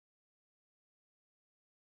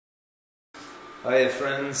Hi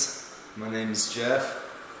friends, my name is Jeff.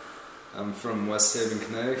 I'm from West Haven,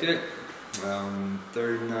 Connecticut. I'm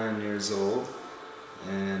 39 years old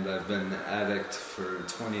and I've been an addict for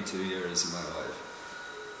 22 years of my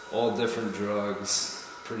life. All different drugs,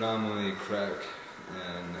 predominantly crack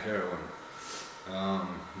and heroin.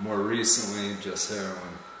 More recently, just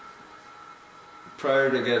heroin. Prior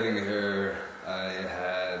to getting here, I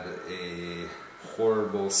had a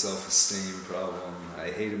horrible self-esteem problem. I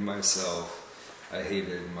hated myself. I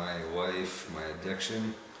hated my life, my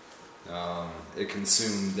addiction. It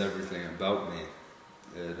consumed everything about me.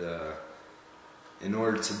 In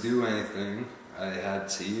order to do anything, I had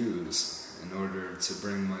to use. In order to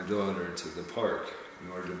bring my daughter to the park,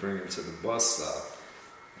 in order to bring her to the bus stop,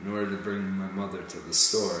 in order to bring my mother to the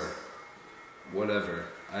store, whatever,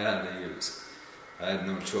 I had to use. I had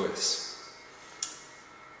no choice.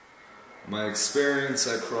 My experience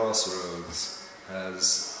at Crossroads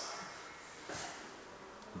has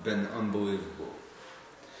been unbelievable.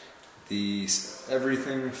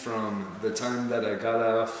 Everything from the time that I got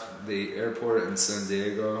off the airport in San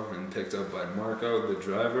Diego and picked up by Marco, the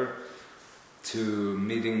driver, to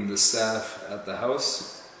meeting the staff at the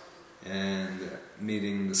house and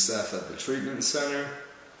meeting the staff at the treatment center,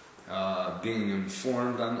 being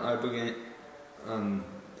informed on Ibogaine, on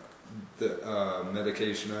the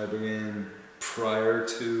medication Ibogaine prior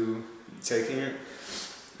to taking it.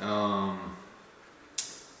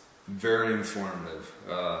 Very informative.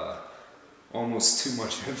 Almost too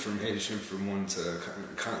much information for one to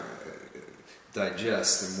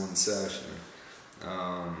digest in one session.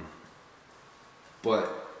 But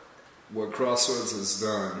what Crossroads has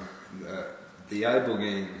done, the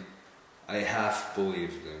Ibogaine, I half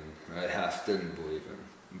believed in, I half didn't believe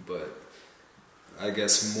in, but I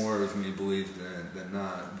guess more of me believed in it than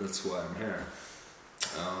not. That's why I'm here.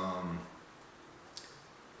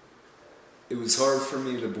 It was hard for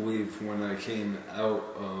me to believe when I came out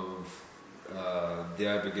of the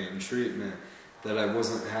Ibogaine treatment that I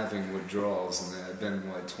wasn't having withdrawals, and it had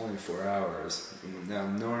been like 24 hours. Now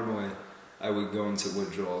normally I would go into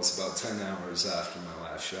withdrawals about 10 hours after my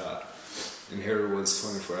last shot, and here it was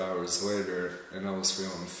 24 hours later and I was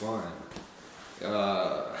feeling fine.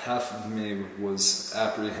 Half of me was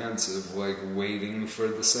apprehensive, like waiting for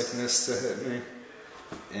the sickness to hit me,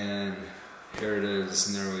 and here it is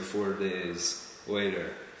nearly 4 days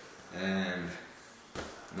later, and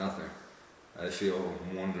nothing. I feel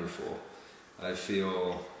wonderful. I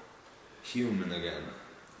feel human again.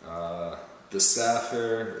 The staff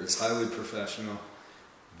here is highly professional.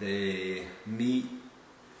 They meet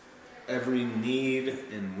every need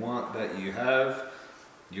and want that you have.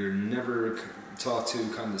 You're never talked to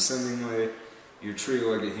condescendingly. You're treated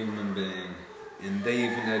like a human being, and they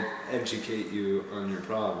even educate you on your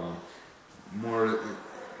problem. More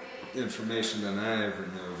information than I ever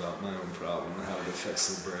knew about my own problem, how it affects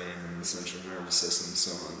the brain and the central nervous system,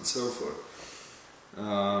 so on and so forth.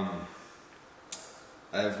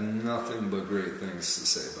 I have nothing but great things to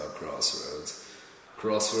say about Crossroads.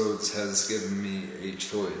 Crossroads has given me a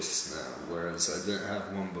choice now, whereas I didn't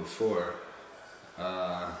have one before.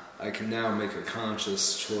 I can now make a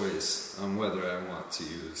conscious choice on whether I want to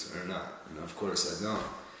use or not, and of course I don't.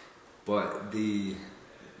 But the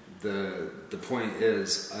point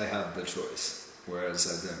is, I have the choice, whereas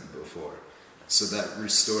I didn't before. So that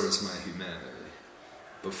restores my humanity.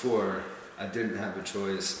 Before, I didn't have a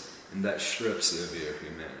choice, and that strips you of your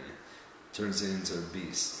humanity. Turns you into a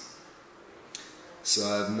beast. So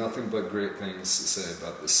I have nothing but great things to say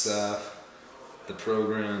about the staff, the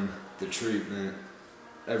program, the treatment,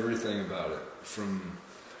 everything about it. From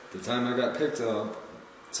the time I got picked up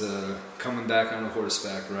to coming back on a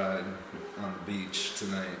horseback ride on the beach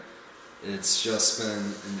tonight, it's just been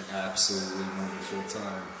an absolutely wonderful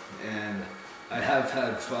time. And I have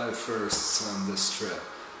had 5 firsts on this trip.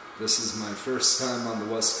 This is my first time on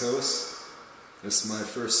the West Coast. This is my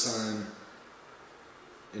first time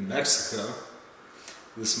in Mexico.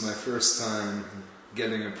 This is my first time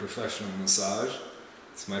getting a professional massage.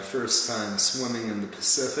 It's my first time swimming in the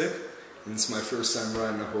Pacific. And it's my first time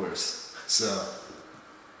riding a horse. So